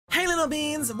little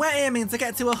beans, we're aiming to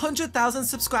get to 100,000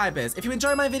 subscribers. If you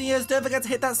enjoy my videos, don't forget to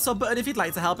hit that sub button if you'd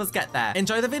like to help us get there.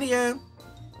 Enjoy the video.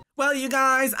 Well, you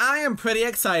guys, I am pretty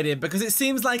excited because it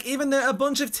seems like even though a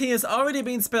bunch of tea has already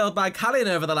been spilled by Callin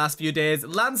over the last few days,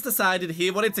 Launce decided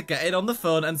he wanted to get in on the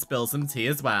fun and spill some tea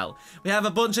as well. We have a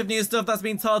bunch of new stuff that's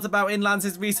been talked about in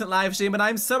Lance's recent live stream, and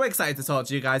I'm so excited to talk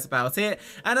to you guys about it.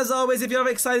 And as always, if you're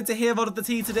excited to hear all of the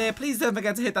tea today, please don't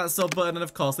forget to hit that sub button and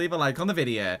of course leave a like on the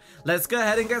video. Let's go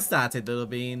ahead and get started, little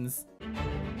beans.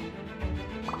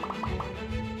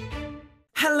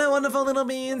 Hello wonderful little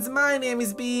beans, my name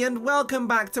is B and welcome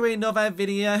back to another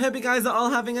video. I hope you guys are all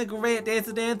having a great day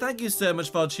today and thank you so much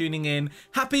for tuning in.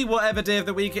 Happy whatever day of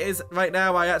the week it is right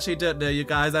now. I actually don't know, you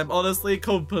guys. I'm honestly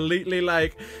completely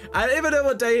like, I don't even know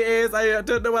what day it is. I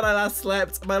don't know when I last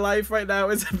slept. My life right now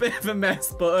is a bit of a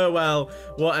mess, but oh well,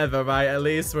 whatever, right? At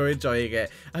least we're enjoying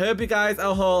it. I hope you guys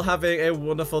are all having a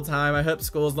wonderful time. I hope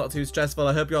school's not too stressful.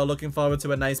 I hope you're all looking forward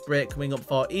to a nice break coming up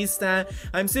for Easter.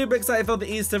 I'm super excited for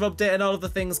the Easter update and all of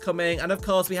the things coming, and of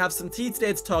course we have some tea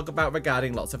today to talk about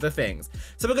regarding lots of the things.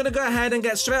 So we're gonna go ahead and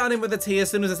get straight on in with the tea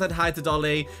as soon as I said hi to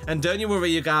Dolly, and don't you worry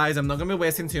you guys, I'm not gonna be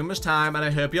wasting too much time, and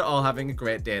I hope you're all having a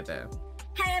great day there.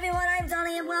 Hey everyone, I'm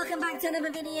Dolly and welcome back to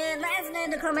another video. Let us know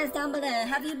in the comments down below.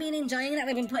 Have you been enjoying that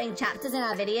we've been putting chapters in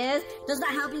our videos? Does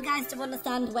that help you guys to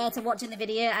understand where to watch in the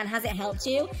video, and has it helped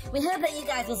you? We hope that you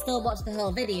guys will still watch the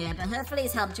whole video, but hopefully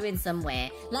it's helped you in some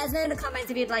way. Let us know in the comments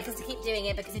if you'd like us to keep doing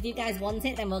it, because if you guys want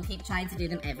it, then we'll keep trying to do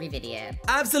them every video.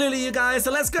 Absolutely you guys,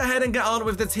 so let's go ahead and get on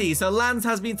with the tea. So Lance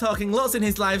has been talking lots in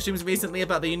his live streams recently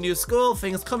about the new school,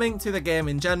 things coming to the game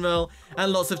in general,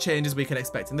 and lots of changes we can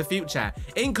expect in the future,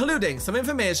 including some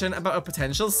information about a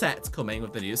potential set coming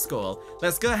with the new school.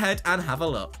 Let's go ahead and have a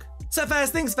look. So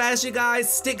first things first, you guys,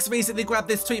 Styx recently grabbed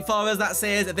this tweet for us that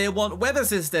says they want weather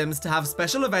systems to have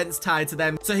special events tied to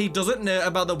them so he doesn't know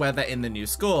about the weather in the new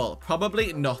school.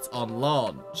 Probably not on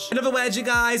launch. In other words, you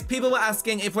guys, people were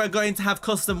asking if we're going to have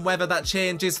custom weather that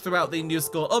changes throughout the new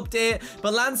school update,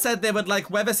 but Lance said they would like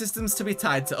weather systems to be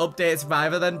tied to updates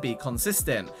rather than be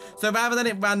consistent. So rather than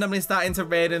it randomly starting to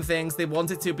rain and things, they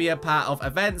want it to be a part of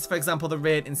events, for example the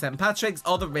rain in St. Patrick's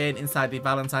or the rain inside the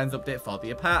Valentine's update for the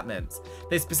apartments.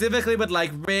 They specifically would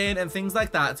like rain and things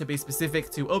like that to be specific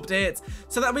to updates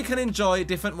so that we can enjoy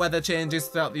different weather changes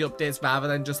throughout the updates rather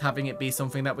than just having it be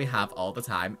something that we have all the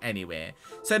time anyway.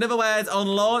 So in other words, on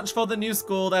launch for the new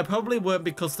school there probably won't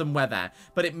be custom weather,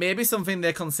 but it may be something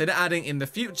they consider adding in the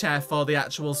future for the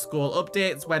actual school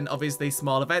updates when obviously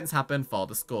small events happen for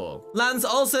the school. Lance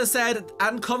also said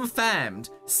and confirmed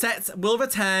sets will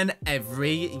return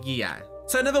every year.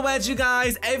 So in other words, you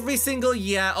guys, every single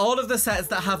year, all of the sets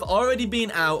that have already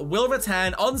been out will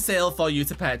return on sale for you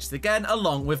to purchase again,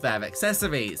 along with their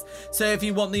accessories. So if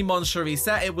you want the Moncherie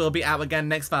set, it will be out again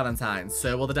next Valentine's.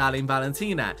 So will the Darling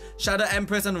Valentina. Shadow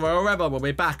Empress and Royal Rebel will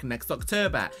be back next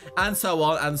October, and so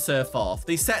on and so forth.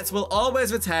 These sets will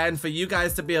always return for you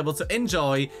guys to be able to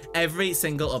enjoy every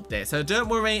single update. So don't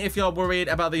worry if you're worried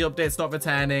about the updates not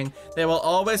returning. They will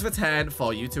always return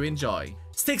for you to enjoy.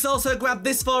 Styx also grabbed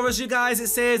this for us, you guys. It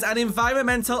says an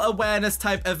environmental awareness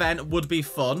type event would be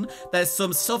fun. There's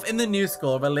some stuff in the new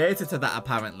school related to that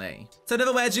apparently. So in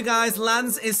other words, you guys,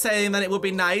 Lance is saying that it would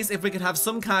be nice if we could have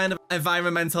some kind of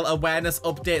environmental awareness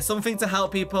update, something to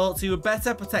help people to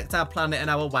better protect our planet and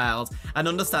our world and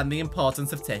understand the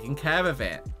importance of taking care of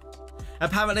it.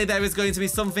 Apparently there is going to be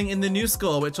something in the new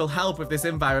school which will help with this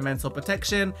environmental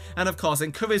protection and of course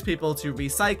encourage people to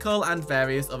recycle and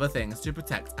various other things to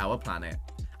protect our planet.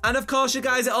 And of course, you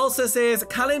guys, it also says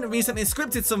Callin recently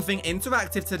scripted something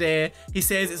interactive today. He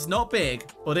says it's not big,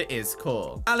 but it is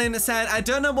cool. Callin said, I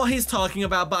don't know what he's talking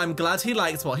about, but I'm glad he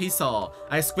liked what he saw.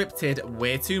 I scripted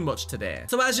way too much today.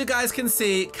 So as you guys can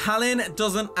see, Callin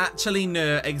doesn't actually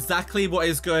know exactly what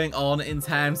is going on in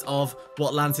terms of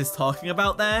what Lance is talking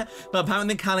about there, but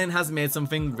apparently Callin has made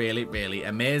something really, really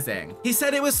amazing. He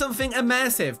said it was something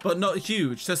immersive, but not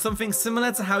huge, so something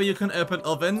similar to how you can open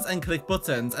ovens and click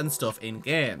buttons and stuff in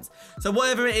game. So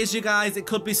whatever it is, you guys, it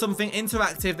could be something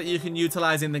interactive that you can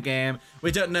utilize in the game.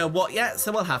 We don't know what yet,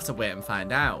 so we'll have to wait and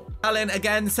find out. Alan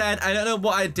again said, I don't know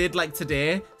what I did like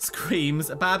today. Screams.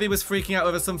 Barbie was freaking out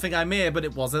over something I made, but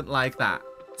it wasn't like that.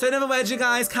 So in other words, you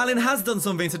guys, Callin has done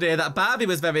something today that Barbie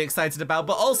was very excited about,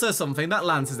 but also something that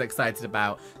Lance is excited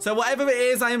about. So whatever it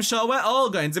is, I am sure we're all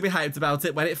going to be hyped about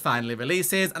it when it finally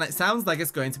releases, and it sounds like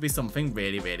it's going to be something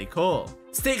really, really cool.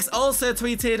 Styx also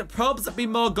tweeted, probs be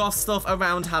more goth stuff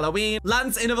around Halloween.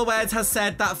 Lance, in other words, has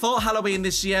said that for Halloween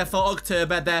this year, for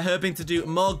October, they're hoping to do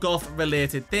more goth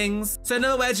related things. So in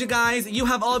other words, you guys, you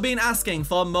have all been asking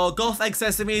for more goth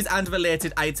accessories and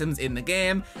related items in the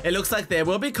game. It looks like they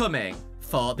will be coming.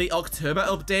 for the October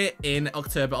update in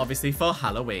October, obviously for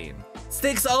Halloween.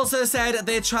 Styx also said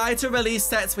they try to release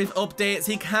sets with updates.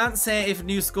 He can't say if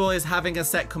New School is having a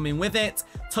set coming with it.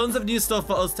 Tons of new stuff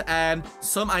for us to earn.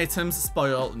 Some items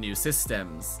spoil new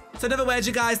systems. So in other words,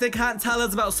 you guys, they can't tell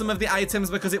us about some of the items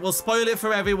because it will spoil it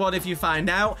for everyone if you find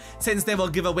out, since they will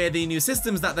give away the new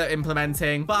systems that they're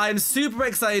implementing. But I'm super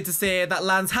excited to say that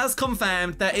Launce has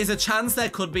confirmed there is a chance there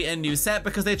could be a new set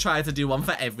because they try to do one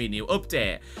for every new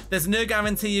update. There's no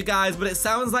guarantee, you guys, but it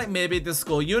sounds like maybe the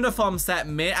school uniform set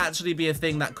may actually be a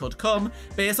thing that could come,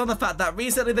 based on the fact that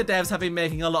recently the devs have been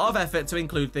making a lot of effort to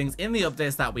include things in the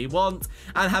updates that we want,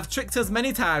 and have tricked us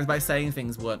many times by saying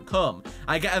things won't come.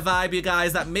 I get a vibe, you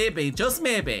guys, that maybe, just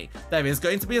maybe, there is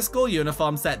going to be a school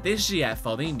uniform set this year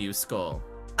for the new school.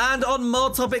 And on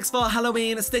more topics for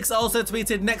Halloween, Styx also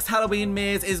tweeted next Halloween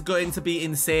maze is going to be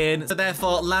insane. So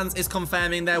therefore, Launce is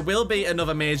confirming there will be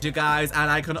another maze, you guys.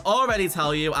 And I can already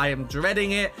tell you, I am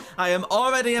dreading it. I am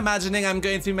already imagining I'm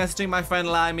going to be messaging my friend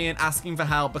Limey and asking for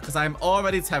help because I'm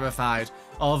already terrified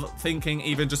of thinking,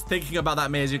 even just thinking about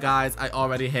that maze, you guys. I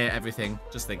already hate everything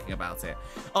just thinking about it.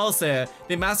 Also,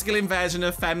 the masculine version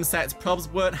of femme sets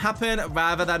probs won't happen.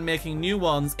 Rather than making new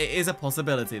ones, it is a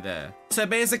possibility there. So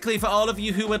basically, for all of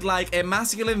you who would like a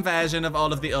masculine version of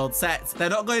all of the old sets, they're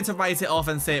not going to write it off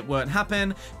and say it won't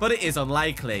happen, but it is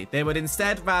unlikely. They would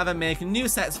instead rather make new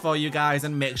sets for you guys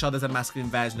and make sure there's a masculine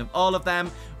version of all of them,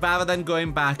 rather than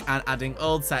going back and adding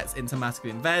old sets into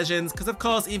masculine versions, because of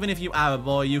course, even if you are a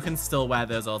boy, you can still wear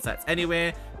those old sets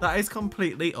anyway. That is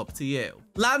completely up to you.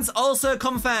 Launce also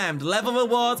confirmed level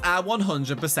rewards are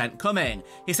 100% coming.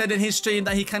 He said in his stream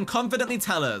that he can confidently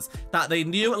tell us that the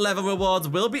new level rewards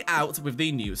will be out with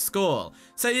the new school.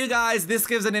 So you guys, this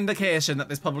gives an indication that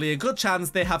there's probably a good chance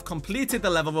they have completed the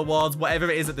level rewards, whatever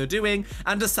it is that they're doing,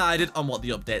 and decided on what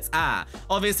the updates are.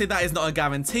 Obviously that is not a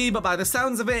guarantee, but by the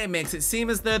sounds of it, it makes it seem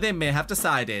as though they may have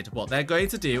decided what they're going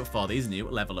to do for these new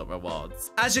level up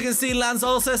rewards. As you can see, Launce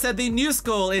also said the new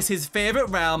school is his favorite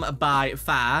realm by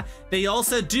far. They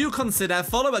also do consider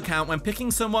follower count when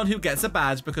picking someone who gets a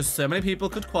badge because so many people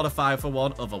could qualify for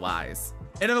one otherwise.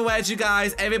 In other words, you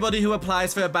guys, everybody who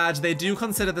applies for a badge, they do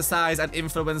consider the size and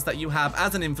influence that you have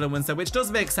as an influencer, which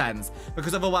does make sense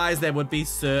because otherwise there would be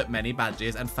so many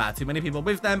badges and far too many people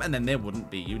with them, and then they wouldn't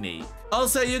be unique.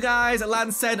 Also, you guys,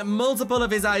 Launce said multiple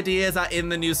of his ideas are in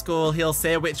the new school. He'll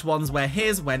say which ones were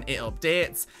his when it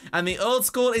updates, and the old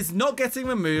school is not getting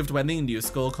removed when the new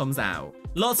school comes out.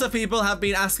 Lots of people have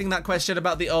been asking that question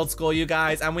about the old school, you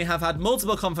guys, and we have had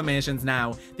multiple confirmations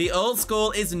now. The old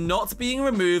school is not being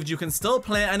removed. You can still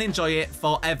play and enjoy it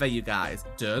forever, you guys.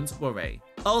 Don't worry.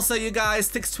 Also, you guys,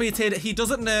 Styx tweeted he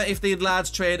doesn't know if the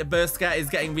large trade Bursker is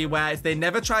getting reworked. They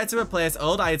never try to replace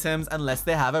old items unless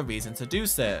they have a reason to do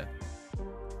so.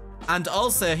 And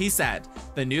also, he said,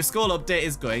 the new school update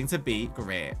is going to be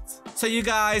great. So you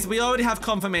guys, we already have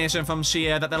confirmation from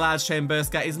Shia that the large train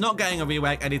Bursker is not getting a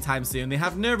rework anytime soon. They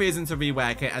have no reason to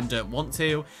rework it and don't want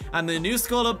to. And the new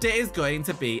school update is going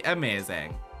to be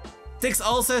amazing. Styx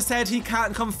also said he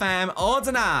can't confirm or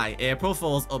deny April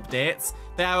Fool's updates.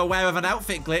 They are aware of an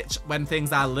outfit glitch when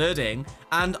things are loading.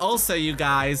 And also, you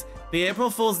guys, the April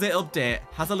Fool's Day update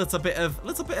has a little bit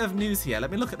of news here.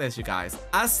 Let me look at this, you guys.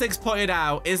 As Styx pointed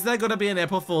out, is there going to be an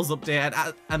April Fool's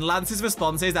update? And Lance's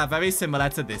responses are very similar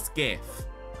to this GIF.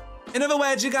 In other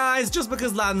words, you guys, just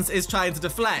because Launce is trying to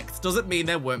deflect doesn't mean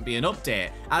there won't be an update.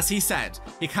 As he said,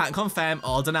 he can't confirm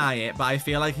or deny it, but I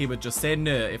feel like he would just say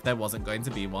no if there wasn't going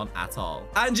to be one at all.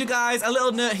 And you guys, a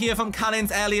little note here from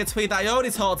Callin's earlier tweet that I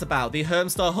already talked about, the home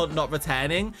store hunt not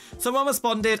returning. Someone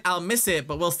responded, I'll miss it,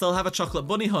 but we'll still have a chocolate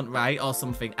bunny hunt, right? Or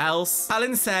something else.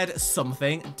 Callin said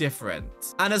something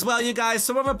different. And as well, you guys,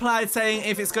 someone replied saying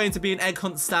if it's going to be an egg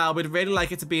hunt style, we'd really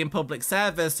like it to be in public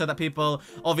servers so that people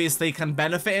obviously can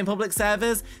benefit in public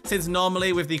servers, since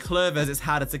normally with the clovers it's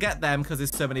harder to get them because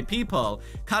there's so many people.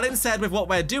 Callin said with what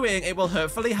we're doing, it will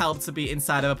hopefully help to be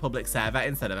inside of a public server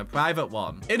instead of a private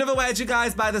one. In other words, you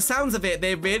guys, by the sounds of it,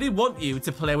 they really want you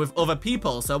to play with other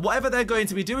people, so whatever they're going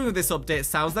to be doing with this update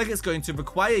sounds like it's going to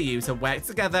require you to work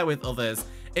together with others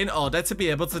in order to be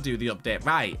able to do the update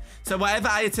right. So whatever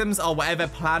items or whatever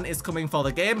plan is coming for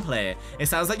the gameplay, it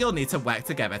sounds like you'll need to work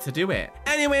together to do it.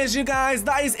 Anyways, you guys,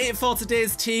 that is it for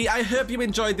today's tea. I hope you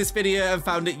enjoyed this video and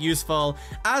found it useful.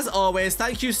 As always,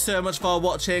 thank you so much for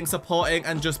watching, supporting,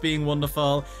 and just being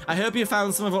wonderful. I hope you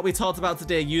found some of what we talked about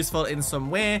today useful in some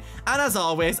way, and as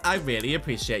always, I really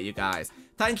appreciate you guys.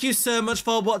 Thank you so much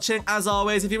for watching. As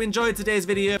always, if you enjoyed today's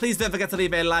video, please don't forget to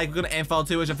leave a like. We're going to aim for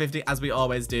 250 as we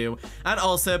always do. And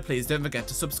also, please don't forget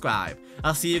to subscribe.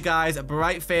 I'll see you guys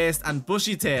bright-faced and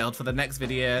bushy-tailed for the next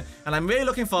video. And I'm really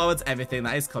looking forward to everything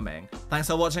that is coming. Thanks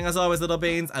for watching as always, little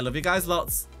beans. I love you guys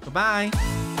lots.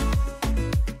 Bye-bye.